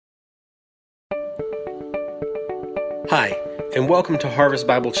Hi, and welcome to Harvest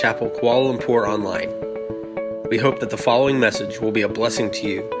Bible Chapel, Kuala Lumpur Online. We hope that the following message will be a blessing to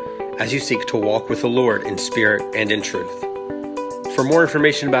you as you seek to walk with the Lord in spirit and in truth. For more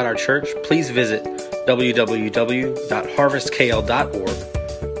information about our church, please visit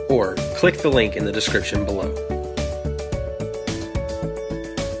www.harvestkl.org or click the link in the description below.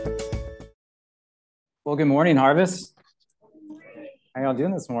 Well, good morning, Harvest. How y'all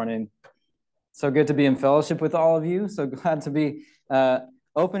doing this morning? So good to be in fellowship with all of you. So glad to be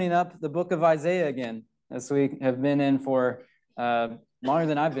opening up the book of Isaiah again, as we have been in for longer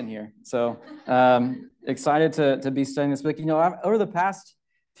than I've been here. So excited to be studying this book. You know, over the past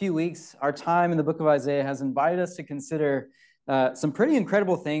few weeks, our time in the book of Isaiah has invited us to consider some pretty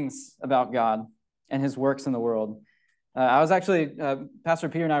incredible things about God and his works in the world. I was actually, Pastor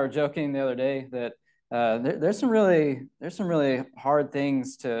Peter and I were joking the other day that there's some really hard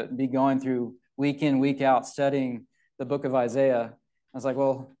things to be going through week in, week out, studying the book of Isaiah. I was like,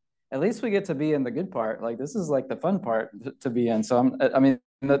 well, at least we get to be in the good part. Like, this is like the fun part to be in. So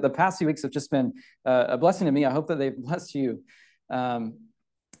the past few weeks have just been a blessing to me. I hope that they've blessed you. 3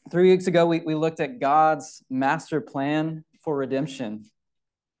 weeks ago, we looked at God's master plan for redemption.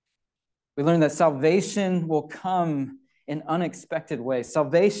 We learned that salvation will come in unexpected ways.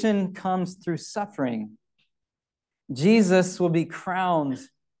 Salvation comes through suffering. Jesus will be crowned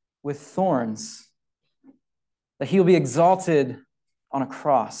with thorns, that he will be exalted on a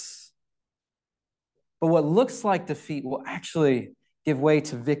cross. But what looks like defeat will actually give way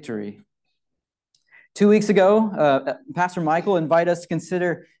to victory. 2 weeks ago, Pastor Michael invited us to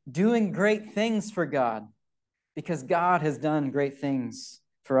consider doing great things for God, because God has done great things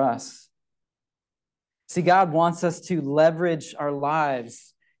for us. See, God wants us to leverage our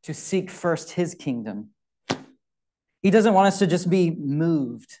lives to seek first his kingdom. He doesn't want us to just be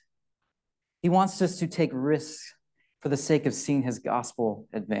moved. He wants us to take risks for the sake of seeing his gospel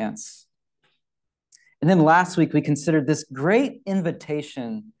advance. And then last week, we considered this great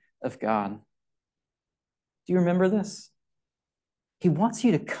invitation of God. Do you remember this? He wants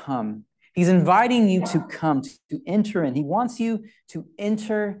you to come. He's inviting you to come, to enter in. He wants you to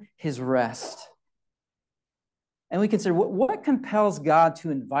enter his rest. And we consider what compels God to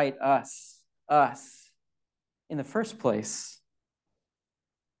invite us in the first place.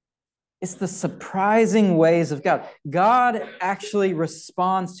 It's the surprising ways of God. God actually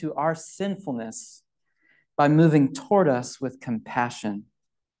responds to our sinfulness by moving toward us with compassion.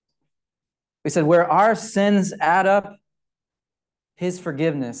 We said where our sins add up, his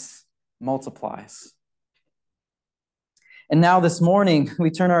forgiveness multiplies. And now this morning,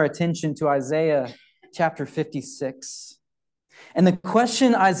 we turn our attention to Isaiah chapter 56. And the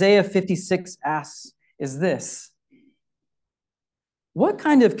question Isaiah 56 asks is this: what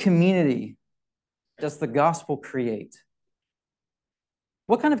kind of community does the gospel create?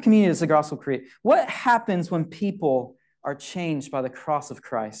 What kind of community does the gospel create? What happens when people are changed by the cross of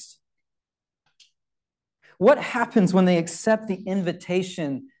Christ? What happens when they accept the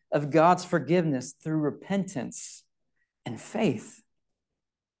invitation of God's forgiveness through repentance and faith?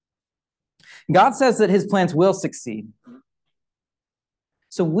 God says that his plans will succeed.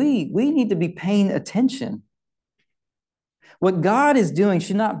 So we need to be paying attention. What God is doing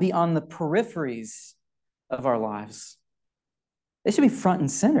should not be on the peripheries of our lives. They should be front and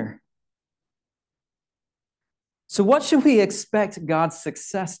center. So what should we expect God's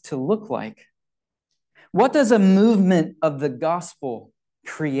success to look like? What does a movement of the gospel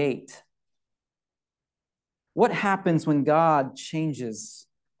create? What happens when God changes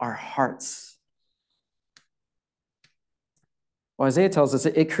our hearts? Well, Isaiah tells us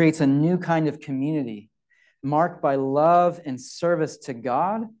it creates a new kind of community marked by love and service to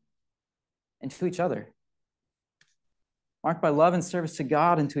God and to each other. Marked by love and service to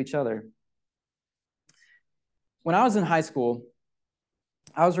God and to each other. When I was in high school,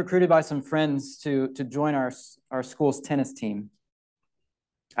 I was recruited by some friends to join our school's tennis team.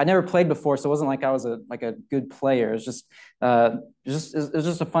 I'd never played before, so it wasn't like I was a good player. It was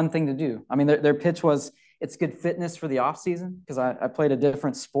just a fun thing to do. I mean, their pitch was, it's good fitness for the off season, because I played a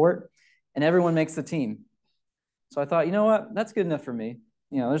different sport, and everyone makes the team. So I thought, you know what? That's good enough for me.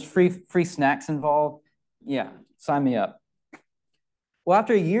 You know, there's free snacks involved. Yeah, sign me up. Well,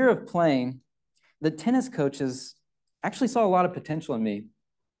 after a year of playing, the tennis coaches actually saw a lot of potential in me.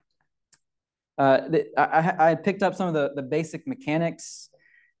 I picked up some of the basic mechanics.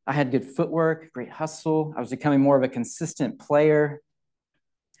 I had good footwork, great hustle. I was becoming more of a consistent player.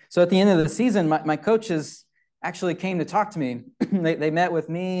 So at the end of the season, my coaches actually came to talk to me. They met with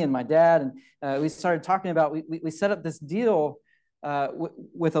me and my dad, and we started talking about, we set up this deal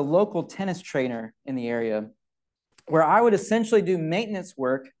with a local tennis trainer in the area, where I would essentially do maintenance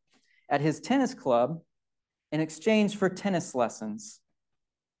work at his tennis club in exchange for tennis lessons.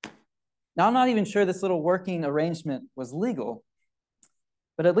 Now, I'm not even sure this little working arrangement was legal,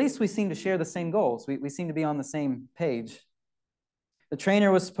 but at least we seem to share the same goals. We seem to be on the same page. The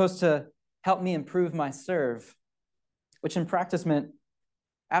trainer was supposed to help me improve my serve, which in practice meant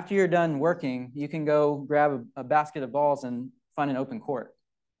after you're done working, you can go grab a basket of balls and find an open court.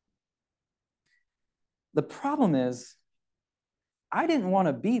 The problem is, I didn't want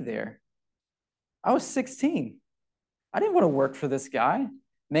to be there. I was 16. I didn't want to work for this guy,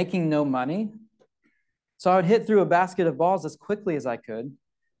 making no money. So I would hit through a basket of balls as quickly as I could,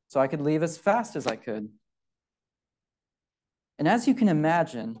 so I could leave as fast as I could. And as you can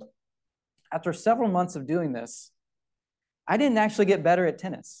imagine, after several months of doing this, I didn't actually get better at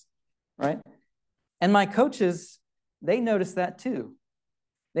tennis, right? And my coaches, they noticed that too.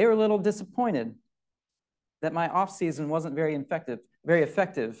 They were a little disappointed that my off season wasn't very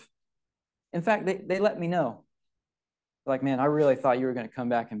effective. In fact, they let me know. Like, man, I really thought you were going to come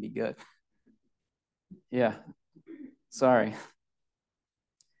back and be good. Yeah, sorry.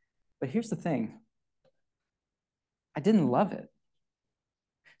 But here's the thing. I didn't love it.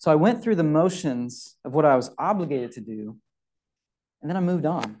 So I went through the motions of what I was obligated to do, and then I moved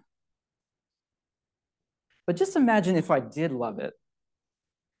on. But just imagine if I did love it.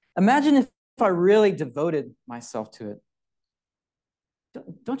 Imagine if I really devoted myself to it.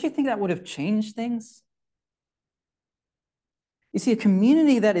 Don't you think that would have changed things? You see, a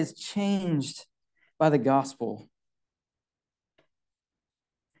community that is changed by the gospel,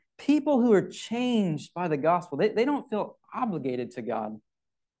 people who are changed by the gospel, they don't feel obligated to God.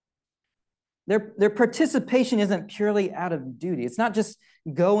 Their participation isn't purely out of duty. It's not just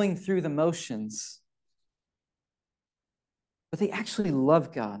going through the motions, but they actually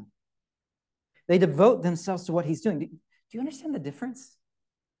love God. They devote themselves to what he's doing. Do you understand the difference?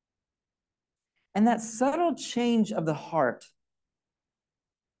 And that subtle change of the heart,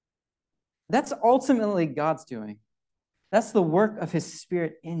 that's ultimately God's doing. That's the work of his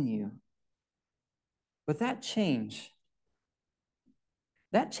Spirit in you. But that changes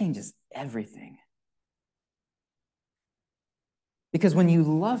everything. Because when you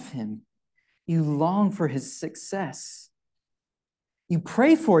love him, you long for his success. You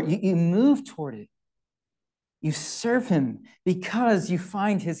pray for it. You move toward it. You serve him because you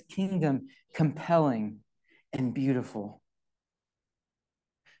find his kingdom compelling and beautiful.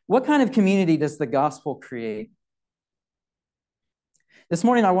 What kind of community does the gospel create? This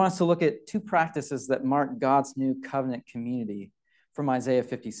morning, I want us to look at two practices that mark God's new covenant community from Isaiah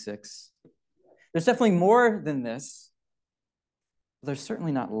 56. There's definitely more than this, but there's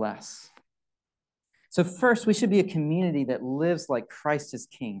certainly not less. So first, we should be a community that lives like Christ is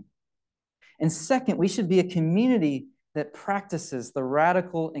King. And second, we should be a community that practices the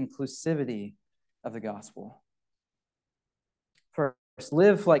radical inclusivity of the gospel. First,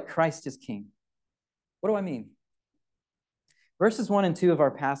 live like Christ is King. What do I mean? Verses 1 and 2 of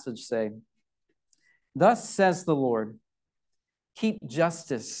our passage say, "Thus says the Lord, keep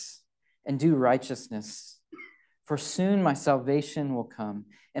justice and do righteousness, for soon my salvation will come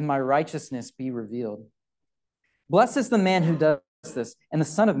and my righteousness be revealed. Blessed is the man who does this, and the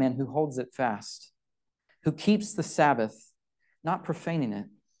Son of Man who holds it fast, who keeps the Sabbath, not profaning it,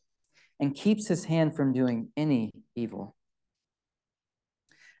 and keeps his hand from doing any evil."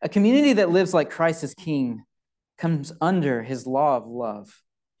 A community that lives like Christ is King comes under his law of love,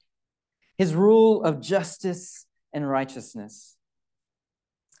 his rule of justice and righteousness.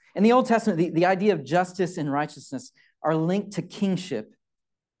 In the Old Testament, the idea of justice and righteousness are linked to kingship,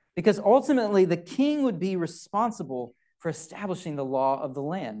 because ultimately the king would be responsible for establishing the law of the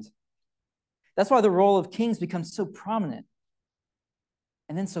land. That's why the role of kings becomes so prominent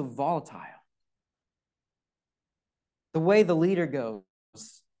and then so volatile. The way the leader goes,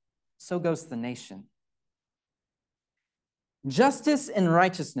 so goes the nation. Justice and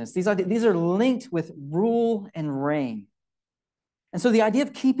righteousness, these are linked with rule and reign. And so the idea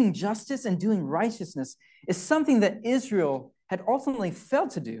of keeping justice and doing righteousness is something that Israel had ultimately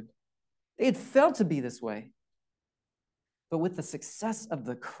failed to do. They had failed to be this way. But with the success of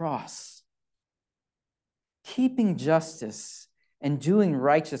the cross, keeping justice and doing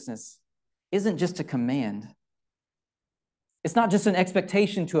righteousness isn't just a command. It's not just an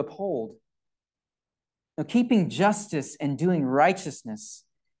expectation to uphold. No, keeping justice and doing righteousness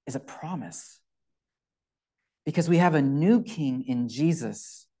is a promise. Because we have a new king in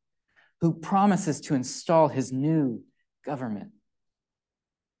Jesus who promises to install his new government.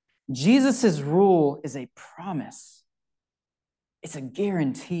 Jesus' rule is a promise. It's a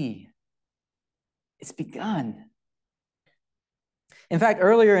guarantee. It's begun. In fact,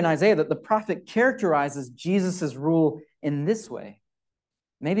 earlier in Isaiah, that the prophet characterizes Jesus' rule in this way.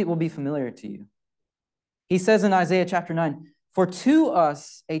 Maybe it will be familiar to you. He says in Isaiah chapter 9, "For to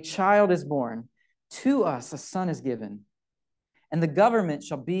us a child is born, to us a son is given, and the government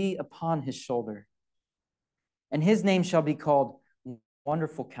shall be upon his shoulder. And his name shall be called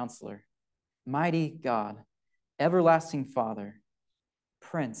Wonderful Counselor, Mighty God, Everlasting Father,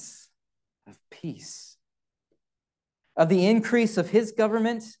 Prince of Peace. Of the increase of his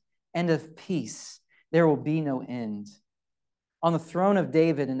government and of peace, there will be no end. On the throne of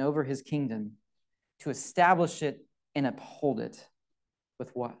David and over his kingdom, to establish it and uphold it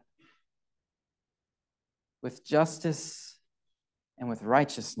with what? With justice and with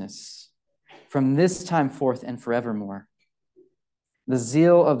righteousness, from this time forth and forevermore. The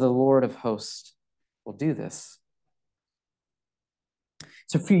zeal of the Lord of hosts will do this."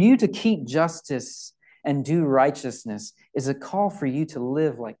 So for you to keep justice and do righteousness is a call for you to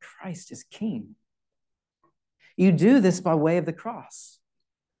live like Christ is King. You do this by way of the cross.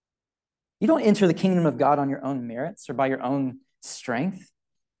 You don't enter the kingdom of God on your own merits or by your own strength.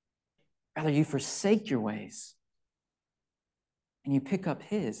 Rather, you forsake your ways and you pick up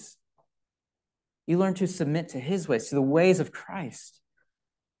his. You learn to submit to his ways, to the ways of Christ.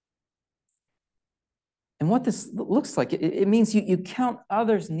 And what this looks like, it means you count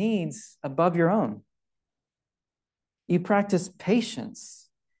others' needs above your own. You practice patience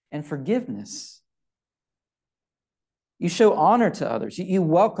and forgiveness. You show honor to others. You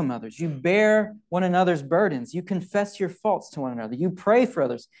welcome others. You bear one another's burdens. You confess your faults to one another. You pray for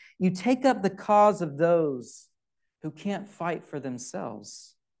others. You take up the cause of those who can't fight for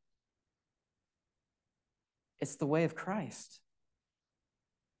themselves. It's the way of Christ.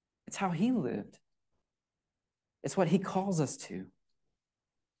 It's how he lived. It's what he calls us to.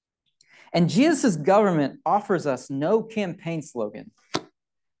 And Jesus' government offers us no campaign slogan.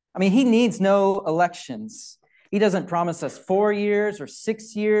 I mean, he needs no elections. He doesn't promise us 4 years or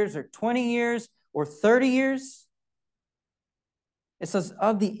 6 years or 20 years or 30 years. It says,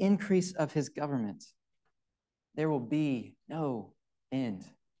 of the increase of his government, there will be no end.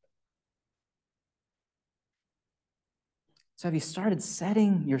 So have you started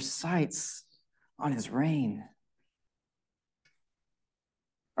setting your sights on his reign?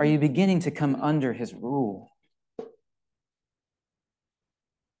 Are you beginning to come under his rule?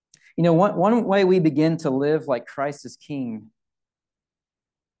 You know, one way we begin to live like Christ is King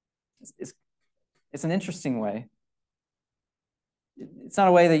is it's an interesting way. It's not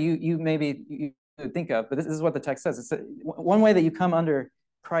a way that you maybe you think of, but this is what the text says. It's one way that you come under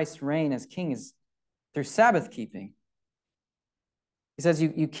Christ's reign as King is through Sabbath keeping. He says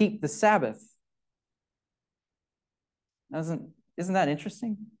you keep the Sabbath. Isn't that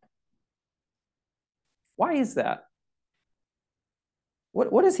interesting? Why is that?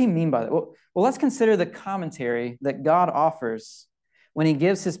 What does he mean by that? Well, let's consider the commentary that God offers when he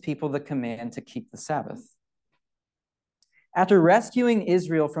gives his people the command to keep the Sabbath. After rescuing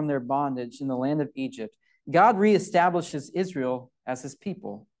Israel from their bondage in the land of Egypt, God reestablishes Israel as his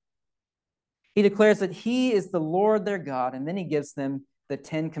people. He declares that he is the Lord their God, and then he gives them the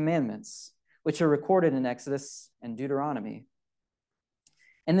 10 commandments, which are recorded in Exodus and Deuteronomy.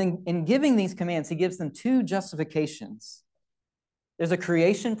 And then in giving these commands, he gives them 2 justifications. There's a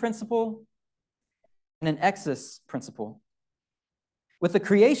creation principle and an Exodus principle. With the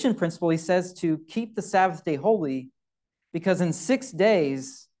creation principle, he says to keep the Sabbath day holy because in 6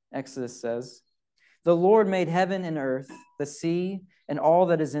 days, Exodus says, the Lord made heaven and earth, the sea, and all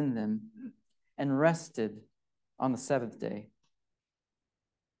that is in them, and rested on the 7th day.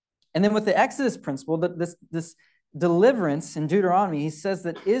 And then with the Exodus principle, this deliverance in Deuteronomy, he says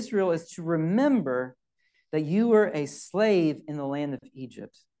that Israel is to remember that you were a slave in the land of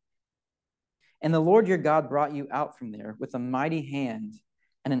Egypt. And the Lord your God brought you out from there with a mighty hand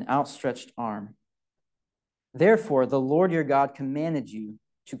and an outstretched arm. Therefore, the Lord your God commanded you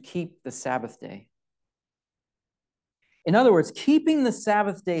to keep the Sabbath day. In other words, keeping the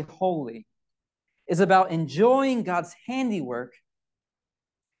Sabbath day holy is about enjoying God's handiwork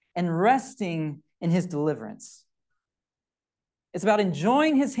and resting in his deliverance. It's about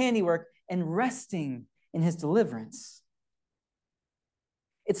enjoying his handiwork and resting in his deliverance.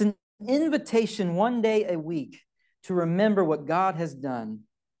 It's an invitation one day a week to remember what God has done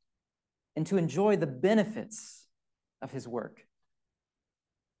and to enjoy the benefits of his work.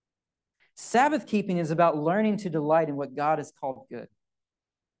 Sabbath keeping is about learning to delight in what God has called good.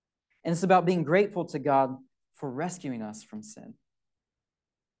 And it's about being grateful to God for rescuing us from sin.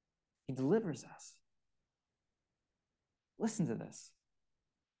 He delivers us. Listen to this.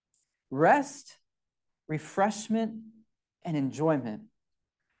 Rest, refreshment, and enjoyment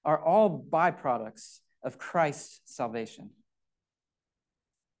are all byproducts of Christ's salvation.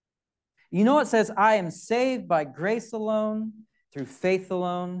 You know, it says, I am saved by grace alone, through faith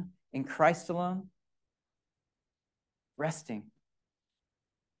alone, in Christ alone. Resting.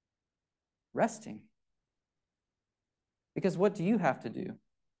 Resting. Because what do you have to do?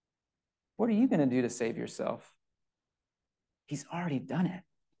 What are you going to do to save yourself? He's already done it.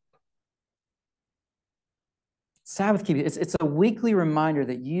 Sabbath keeping, it's a weekly reminder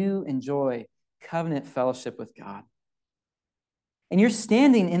that you enjoy covenant fellowship with God. And you're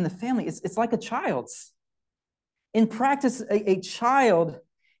standing in the family. It's like a child's. In practice, a child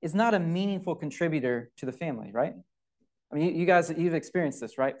is not a meaningful contributor to the family, right? I mean, you guys, you've experienced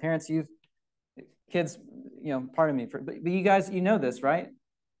this, right? Parents, kids, pardon me, but you guys, you know this, right?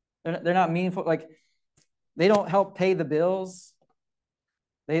 They're not meaningful. Like, they don't help pay the bills.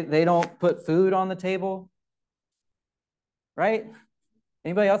 They don't put food on the table, right?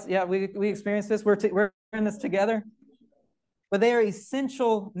 Anybody else? Yeah, we experienced this. We're in this together. But they are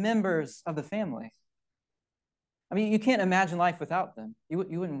essential members of the family. I mean, you can't imagine life without them. You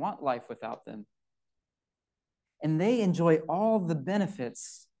wouldn't want life without them. And they enjoy all the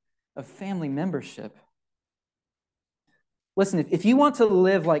benefits of family membership. Listen, if you want to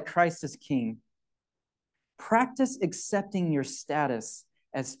live like Christ is King, practice accepting your status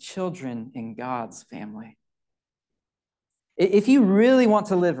as children in God's family. If you really want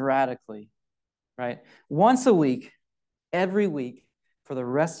to live radically, right, once a week, every week, for the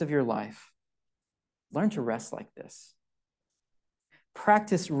rest of your life, learn to rest like this.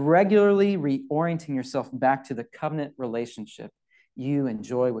 Practice regularly reorienting yourself back to the covenant relationship you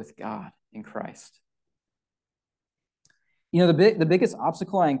enjoy with God in Christ. You know, the biggest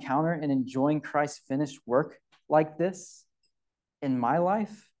obstacle I encounter in enjoying Christ's finished work like this in my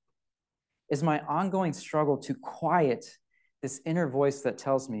life is my ongoing struggle to quiet this inner voice that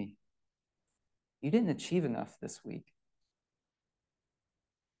tells me, you didn't achieve enough this week.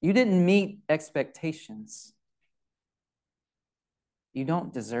 You didn't meet expectations. You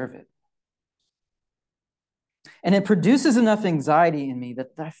don't deserve it. And it produces enough anxiety in me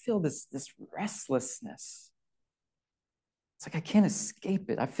that I feel this restlessness. It's like I can't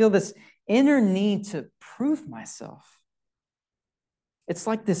escape it. I feel this inner need to prove myself. It's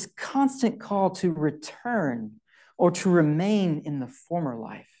like this constant call to return or to remain in the former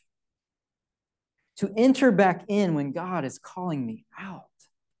life, to enter back in when God is calling me out.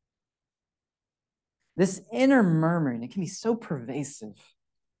 This inner murmuring, it can be so pervasive.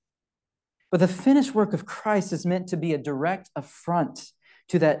 But the finished work of Christ is meant to be a direct affront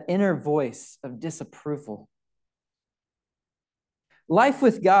to that inner voice of disapproval. Life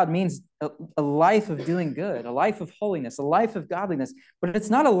with God means a life of doing good, a life of holiness, a life of godliness, but it's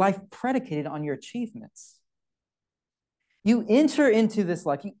not a life predicated on your achievements. You enter into this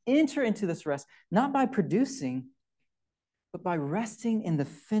life, you enter into this rest, not by producing, but by resting in the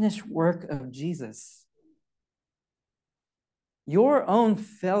finished work of Jesus. Your own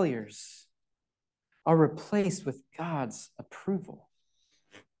failures are replaced with God's approval.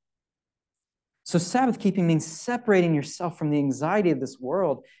 So Sabbath keeping means separating yourself from the anxiety of this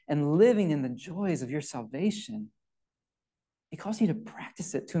world and living in the joys of your salvation. It calls you to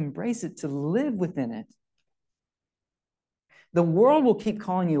practice it, to embrace it, to live within it. The world will keep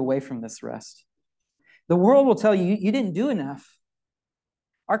calling you away from this rest. The world will tell you, you didn't do enough.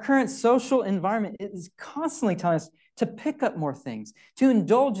 Our current social environment is constantly telling us to pick up more things, to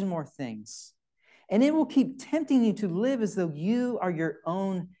indulge in more things. And it will keep tempting you to live as though you are your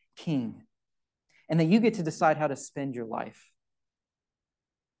own king and that you get to decide how to spend your life.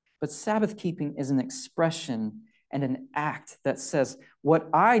 But Sabbath keeping is an expression and an act that says, what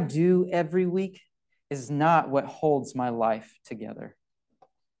I do every week is not what holds my life together.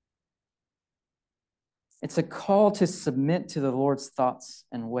 It's a call to submit to the Lord's thoughts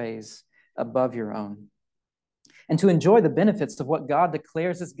and ways above your own, and to enjoy the benefits of what God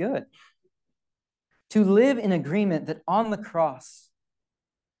declares as good. To live in agreement that on the cross,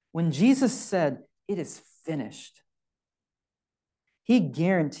 when Jesus said, "It is finished," he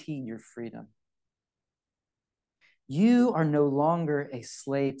guaranteed your freedom. You are no longer a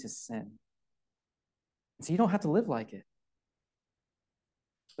slave to sin. So you don't have to live like it.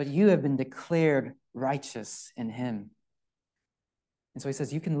 But you have been declared righteous in him. And so he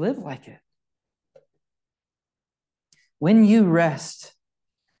says, you can live like it. When you rest,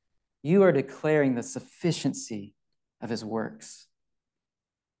 you are declaring the sufficiency of his works.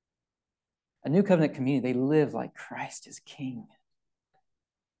 A new covenant community, they live like Christ is king.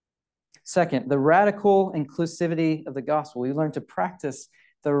 Second, the radical inclusivity of the gospel. We learn to practice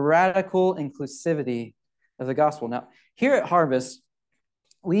the radical inclusivity of the gospel. Now, here at Harvest,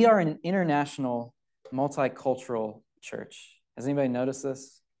 we are an international, multicultural church. Has anybody noticed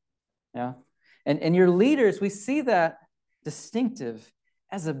this? Yeah. And your leaders, we see that distinctive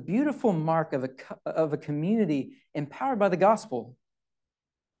as a beautiful mark of a community empowered by the gospel.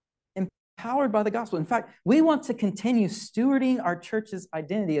 Empowered by the gospel. In fact, we want to continue stewarding our church's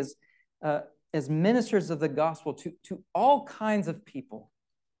identity as ministers of the gospel to all kinds of people.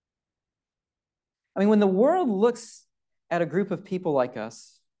 I mean, when the world looks at a group of people like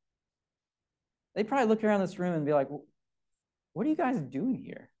us, they probably look around this room and be like, what are you guys doing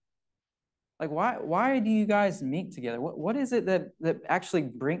here? Like, why do you guys meet together? What is it that actually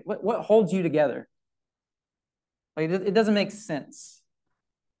what holds you together? Like, it doesn't make sense.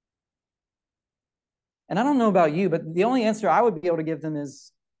 And I don't know about you, but the only answer I would be able to give them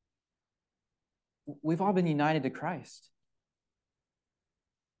is, we've all been united to Christ.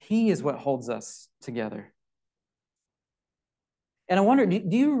 He is what holds us together. And I wonder,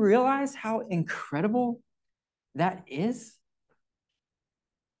 do you realize how incredible that is?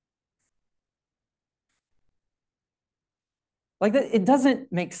 Like, that, it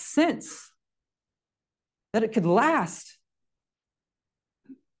doesn't make sense that it could last.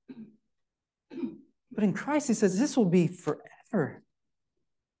 But in Christ, he says, this will be forever.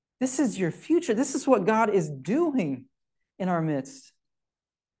 This is your future. This is what God is doing in our midst.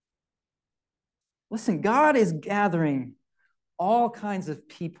 Listen, God is gathering all kinds of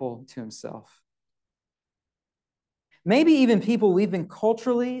people to himself. Maybe even people we've been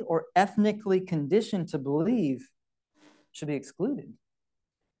culturally or ethnically conditioned to believe should be excluded.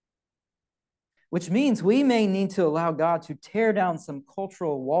 Which means we may need to allow God to tear down some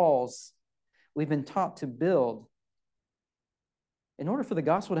cultural walls we've been taught to build in order for the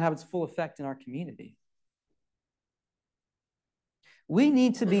gospel to have its full effect in our community. We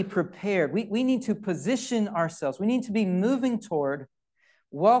need to be prepared. We need to position ourselves. We need to be moving toward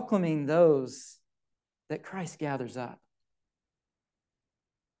welcoming those that Christ gathers up.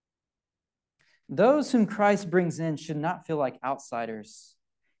 Those whom Christ brings in should not feel like outsiders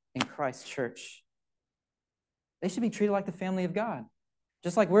in Christ's church. They should be treated like the family of God,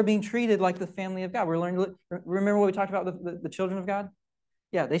 just like we're being treated like the family of God. We're learning. Remember what we talked about, the children of God?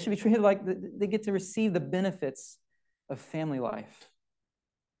 Yeah, they should be treated like they get to receive the benefits of family life.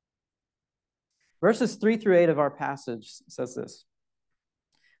 Verses 3-8 of our passage says this: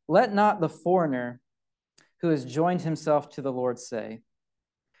 "Let not the foreigner who has joined himself to the Lord say,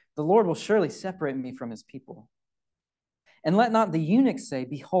 'The Lord will surely separate me from his people.' And let not the eunuch say,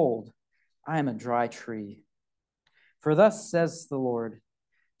 'Behold, I am a dry tree.' For thus says the Lord,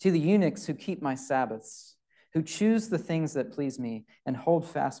 to the eunuchs who keep my Sabbaths, who choose the things that please me and hold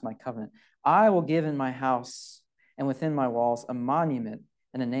fast my covenant, I will give in my house and within my walls a monument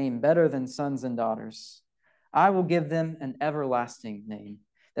and a name better than sons and daughters. I will give them an everlasting name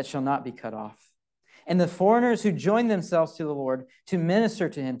that shall not be cut off. And the foreigners who join themselves to the Lord to minister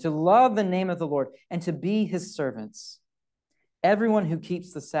to him, to love the name of the Lord, and to be his servants. Everyone who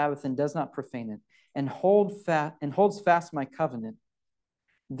keeps the Sabbath and does not profane it, and holds fast my covenant,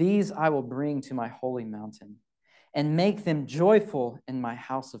 these I will bring to my holy mountain, and make them joyful in my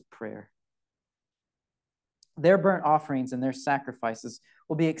house of prayer. Their burnt offerings and their sacrifices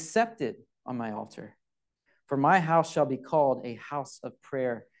will be accepted on my altar. For my house shall be called a house of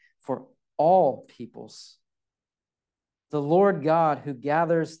prayer for all peoples. The Lord God who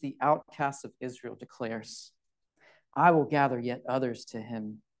gathers the outcasts of Israel declares, I will gather yet others to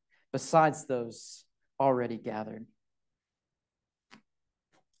him, besides those already gathered."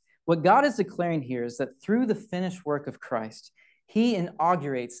 What God is declaring here is that through the finished work of Christ, he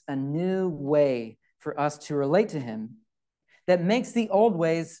inaugurates a new way for us to relate to him that makes the old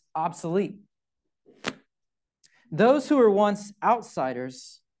ways obsolete. Those who were once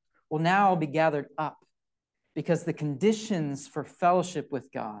outsiders will now be gathered up because the conditions for fellowship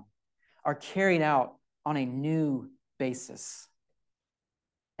with God are carried out on a new basis.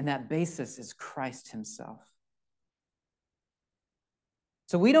 And that basis is Christ himself.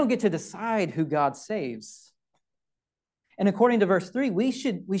 So we don't get to decide who God saves. And according to verse 3, we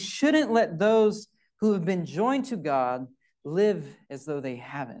shouldn't let those who have been joined to God live as though they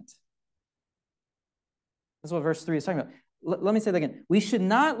haven't. That's what verse 3 is talking about. Let me say that again. We should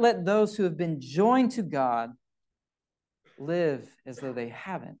not let those who have been joined to God live as though they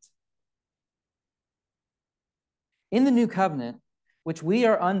haven't. In the new covenant, which we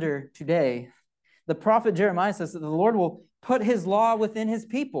are under today, the prophet Jeremiah says that the Lord will put his law within his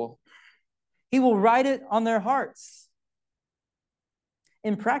people. He will write it on their hearts.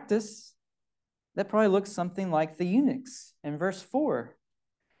 In practice, that probably looks something like the eunuchs in verse 4,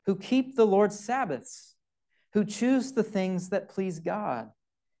 who keep the Lord's Sabbaths, who choose the things that please God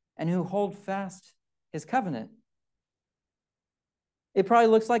and who hold fast his covenant. It probably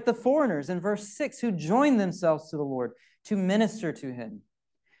looks like the foreigners in verse 6 who join themselves to the Lord to minister to him,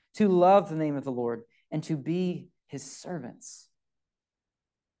 to love the name of the Lord, and to be his servants.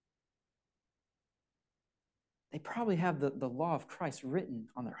 They probably have the law of Christ written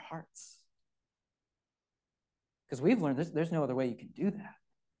on their hearts. Because we've learned there's no other way you can do that.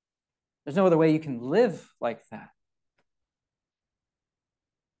 There's no other way you can live like that.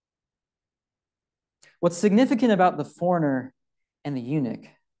 What's significant about the foreigner and the eunuch,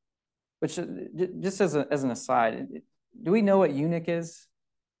 which just as an aside, do we know what eunuch is?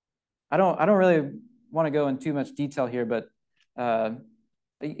 I don't really want to go in too much detail here, but a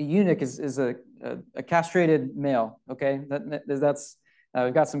eunuch is a castrated male. Okay, that's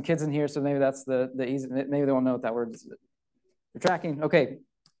we've got some kids in here, so maybe that's the easy. Maybe they won't know what that word is. You're tracking. Okay,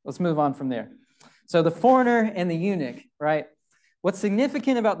 let's move on from there. So the foreigner and the eunuch, right? What's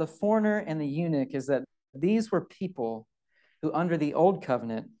significant about the foreigner and the eunuch is that these were people who, under the old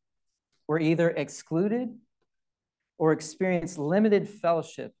covenant, were either excluded or experienced limited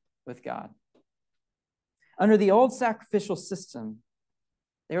fellowship with God. Under the old sacrificial system,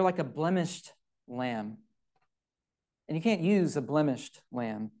 they were like a blemished lamb. And you can't use a blemished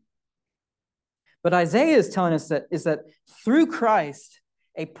lamb. But Isaiah is telling us that through Christ,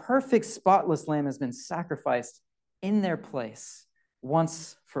 a perfect, spotless lamb has been sacrificed in their place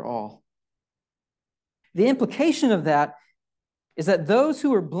once for all. The implication of that is that those who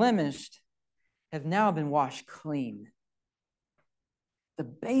were blemished have now been washed clean. The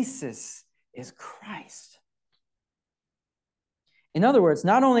basis is Christ. In other words,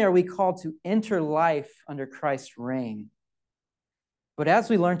 not only are we called to enter life under Christ's reign, but as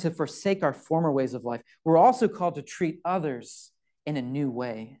we learn to forsake our former ways of life, we're also called to treat others in a new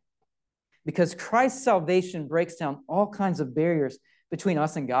way. Because Christ's salvation breaks down all kinds of barriers between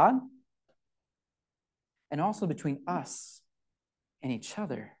us and God, and also between us and each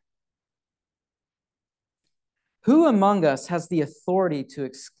other. Who among us has the authority to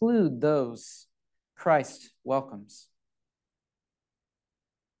exclude those Christ welcomes?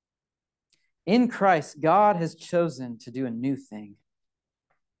 In Christ, God has chosen to do a new thing.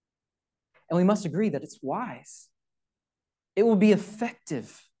 And we must agree that it's wise. It will be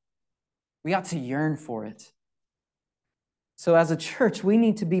effective. We ought to yearn for it. So as a church, we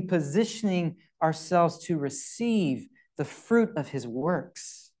need to be positioning ourselves to receive the fruit of his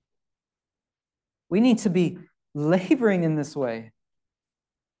works. We need to be laboring in this way.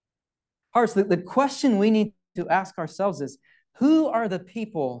 Hearts, the question we need to ask ourselves is, who are the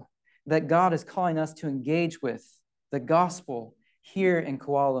people that God is calling us to engage with the gospel here in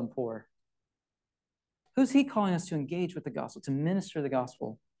Kuala Lumpur? Who's he calling us to engage with the gospel, to minister the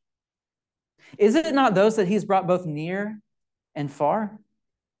gospel? Is it not those that he's brought both near and far?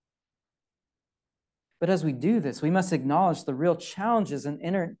 But as we do this, we must acknowledge the real challenges an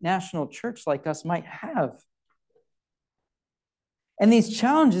international church like us might have. And these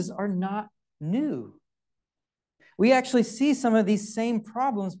challenges are not new. We actually see some of these same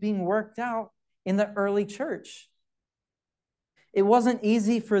problems being worked out in the early church. It wasn't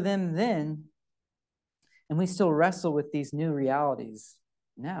easy for them then, and we still wrestle with these new realities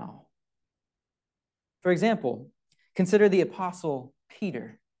now. For example, consider the Apostle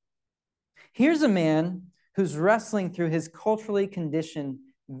Peter. Here's a man who's wrestling through his culturally conditioned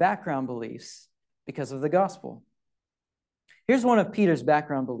background beliefs because of the gospel. Here's one of Peter's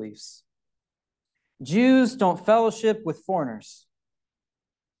background beliefs. Jews don't fellowship with foreigners.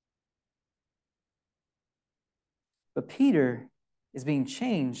 But Peter is being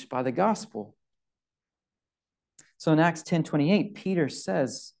changed by the gospel. So in Acts 10:28, Peter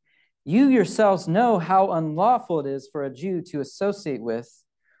says, "You yourselves know how unlawful it is for a Jew to associate with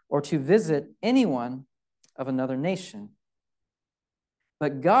or to visit anyone of another nation.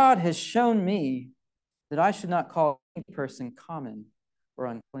 But God has shown me that I should not call any person common or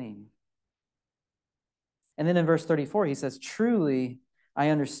unclean." And then in verse 34, he says, "Truly, I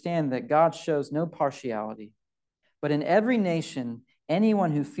understand that God shows no partiality, but in every nation,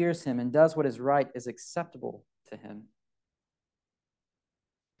 anyone who fears him and does what is right is acceptable to him."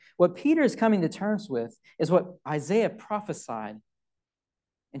 What Peter is coming to terms with is what Isaiah prophesied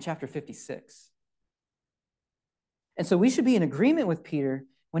in chapter 56. And so we should be in agreement with Peter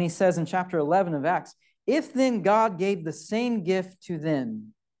when he says in chapter 11 of Acts, "If then God gave the same gift to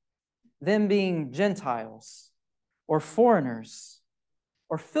them being Gentiles or foreigners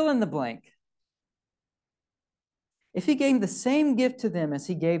or fill in the blank, if he gave the same gift to them as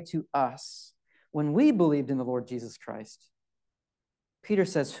he gave to us when we believed in the Lord Jesus Christ," Peter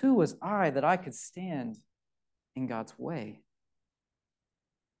says, "Who was I that I could stand in God's way.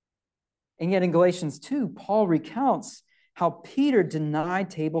 And yet in Galatians 2, Paul recounts how Peter denied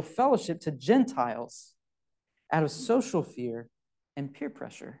table fellowship to Gentiles out of social fear and peer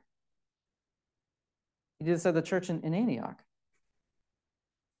pressure. He did this at the church in Antioch.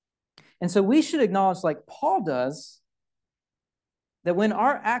 And so we should acknowledge, like Paul does, that when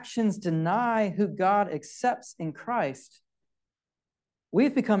our actions deny who God accepts in Christ,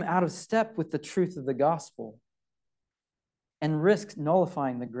 we've become out of step with the truth of the gospel and risk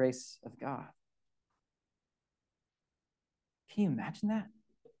nullifying the grace of God. Can you imagine that?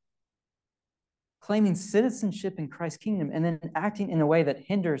 Claiming citizenship in Christ's kingdom and then acting in a way that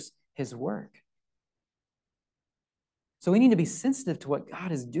hinders his work. So we need to be sensitive to what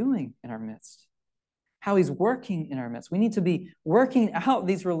God is doing in our midst, how he's working in our midst. We need to be working out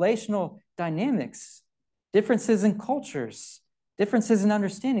these relational dynamics, differences in cultures, differences in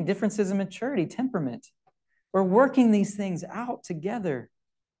understanding, differences in maturity, temperament. We're working these things out together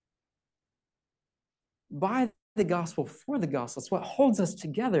by the gospel, for the gospel. It's what holds us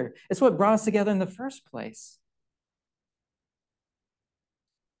together. It's what brought us together in the first place.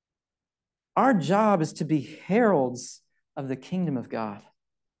 Our job is to be heralds of the kingdom of God.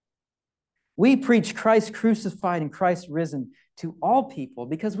 We preach Christ crucified and Christ risen to all people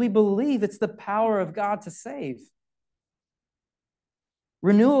because we believe it's the power of God to save.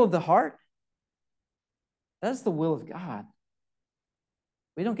 Renewal of the heart, that's the will of God.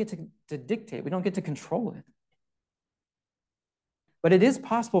 We don't get to dictate. We don't get to control it. But it is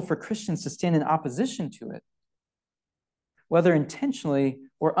possible for Christians to stand in opposition to it, whether intentionally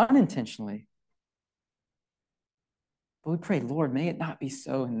or unintentionally. But we pray, Lord, may it not be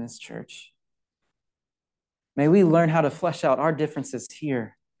so in this church. May we learn how to flesh out our differences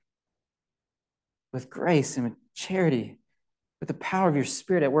here with grace and with charity, with the power of your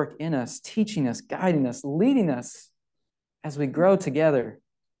Spirit at work in us, teaching us, guiding us, leading us as we grow together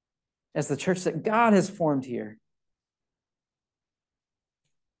as the church that God has formed here.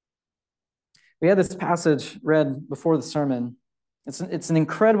 We had this passage read before the sermon. It's an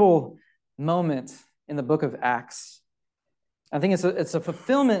incredible moment in the book of Acts. I think it's a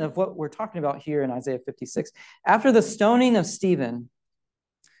fulfillment of what we're talking about here in Isaiah 56. After the stoning of Stephen,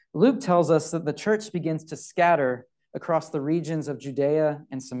 Luke tells us that the church begins to scatter across the regions of Judea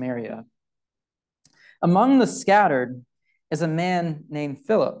and Samaria. Among the scattered is a man named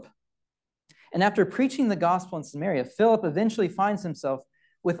Philip. And after preaching the gospel in Samaria, Philip eventually finds himself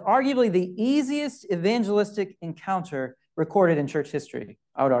with arguably the easiest evangelistic encounter recorded in church history,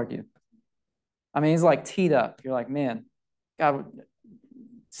 I would argue. I mean, he's like teed up. You're like, man, God,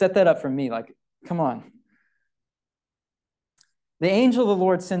 set that up for me. Like, come on. The angel of the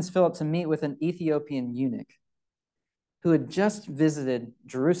Lord sends Philip to meet with an Ethiopian eunuch who had just visited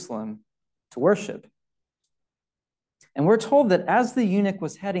Jerusalem to worship. And we're told that as the eunuch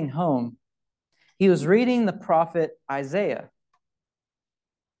was heading home, he was reading the prophet Isaiah.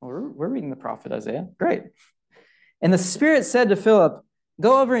 Well, we're reading the prophet Isaiah. Great. And the Spirit said to Philip,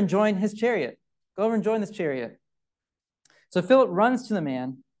 go over and join his chariot. Go over and join this chariot. So Philip runs to the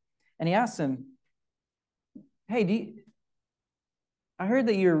man and he asks him, hey, I heard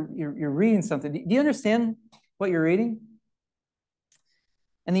that you're reading something. Do you understand what you're reading?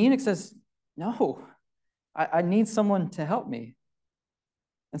 And the eunuch says, no, I need someone to help me.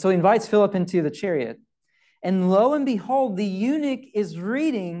 And so he invites Philip into the chariot. And lo and behold, the eunuch is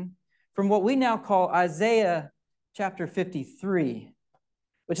reading from what we now call Isaiah chapter 53,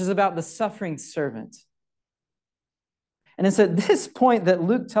 which is about the suffering servant. And it's at this point that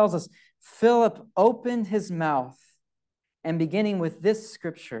Luke tells us Philip opened his mouth, and beginning with this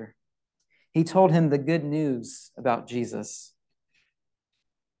scripture, he told him the good news about Jesus.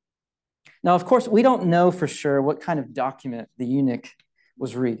 Now, of course, we don't know for sure what kind of document the eunuch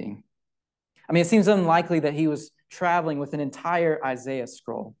was reading. I mean, it seems unlikely that he was traveling with an entire Isaiah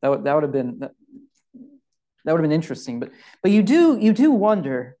scroll. That would have been interesting. But you do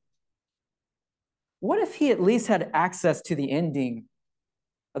wonder, what if he at least had access to the ending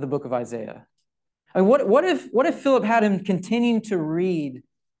of the book of Isaiah? I mean, what if Philip had him continuing to read,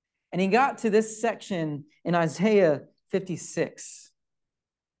 and he got to this section in Isaiah 56,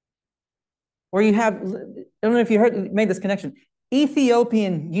 where you have, I don't know if you made this connection,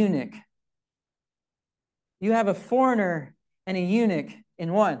 Ethiopian eunuch. You have a foreigner and a eunuch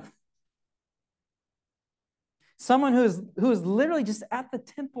in one. Someone who is literally just at the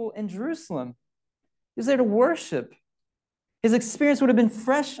temple in Jerusalem. He was there to worship. His experience would have been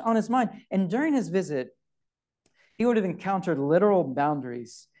fresh on his mind. And during his visit, he would have encountered literal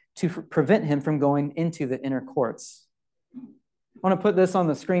boundaries to prevent him from going into the inner courts. I want to put this on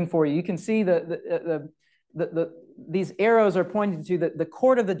the screen for you. You can see the these arrows are pointing to the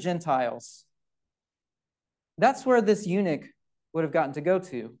court of the Gentiles. That's where this eunuch would have gotten to go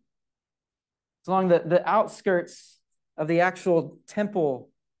to. It's along the outskirts of the actual temple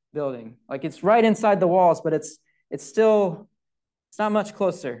building. Like it's right inside the walls, but it's not much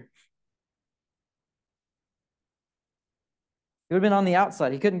closer. It would have been on the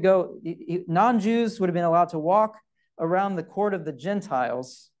outside. He couldn't go. Non-Jews would have been allowed to walk around the court of the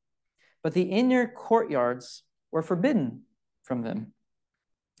Gentiles, but the inner courtyards were forbidden from them.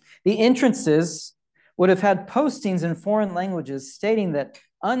 The entrances would have had postings in foreign languages stating that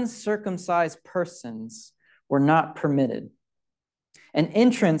uncircumcised persons were not permitted. An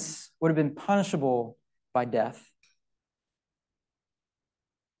entrance would have been punishable by death.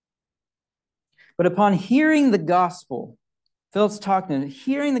 But upon hearing the gospel, Philip's talking to him,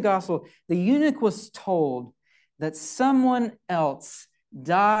 hearing the gospel, the eunuch was told that someone else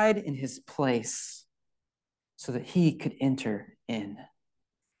died in his place so that he could enter in.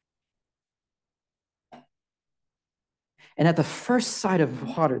 And at the first sight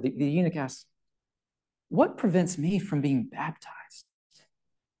of water, the eunuch asked, "What prevents me from being baptized?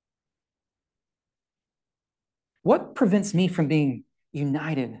 What prevents me from being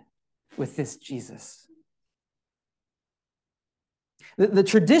united with this Jesus?" The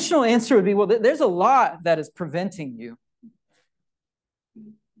traditional answer would be, well, there's a lot that is preventing you.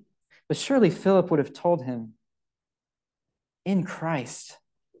 But surely Philip would have told him, in Christ,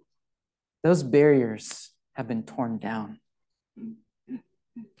 those barriers have been torn down.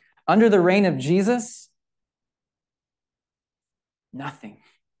 Under the reign of Jesus, nothing.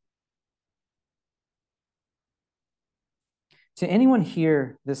 To anyone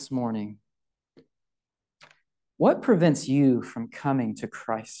here this morning, what prevents you from coming to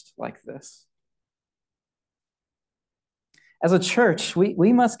Christ like this? As a church,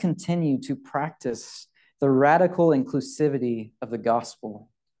 we must continue to practice the radical inclusivity of the gospel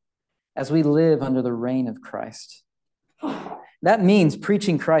as we live under the reign of Christ. That means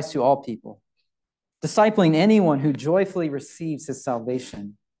preaching Christ to all people, discipling anyone who joyfully receives his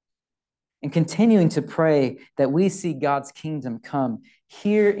salvation, and continuing to pray that we see God's kingdom come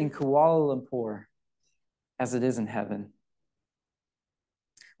here in Kuala Lumpur as it is in heaven.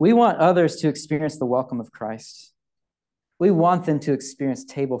 We want others to experience the welcome of Christ. We want them to experience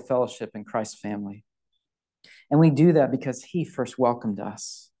table fellowship in Christ's family. And we do that because he first welcomed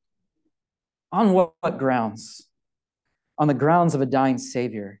us. On what grounds? On the grounds of a dying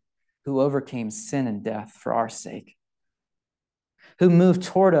Savior who overcame sin and death for our sake, who moved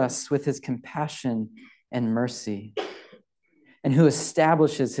toward us with his compassion and mercy, and who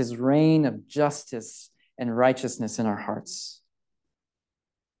establishes his reign of justice and righteousness in our hearts.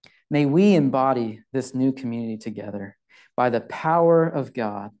 May we embody this new community together by the power of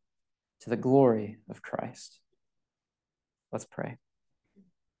God to the glory of Christ. Let's pray.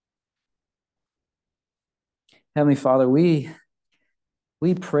 Heavenly Father, we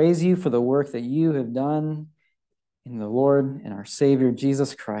praise you for the work that you have done in the Lord and our Savior,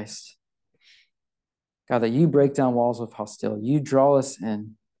 Jesus Christ. God, that you break down walls of hostility. You draw us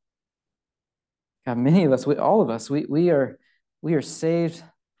in. God, many of us, all of us, we are saved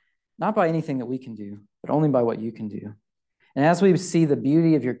not by anything that we can do, but only by what you can do. And as we see the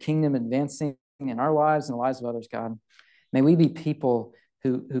beauty of your kingdom advancing in our lives and the lives of others, God, may we be people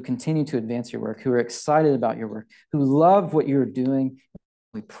who continue to advance your work, who are excited about your work, who love what you're doing.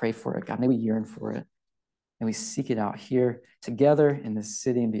 We pray for it, God. May we yearn for it. And we seek it out here together in this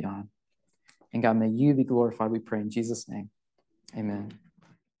city and beyond. And God, may you be glorified, we pray in Jesus' name. Amen.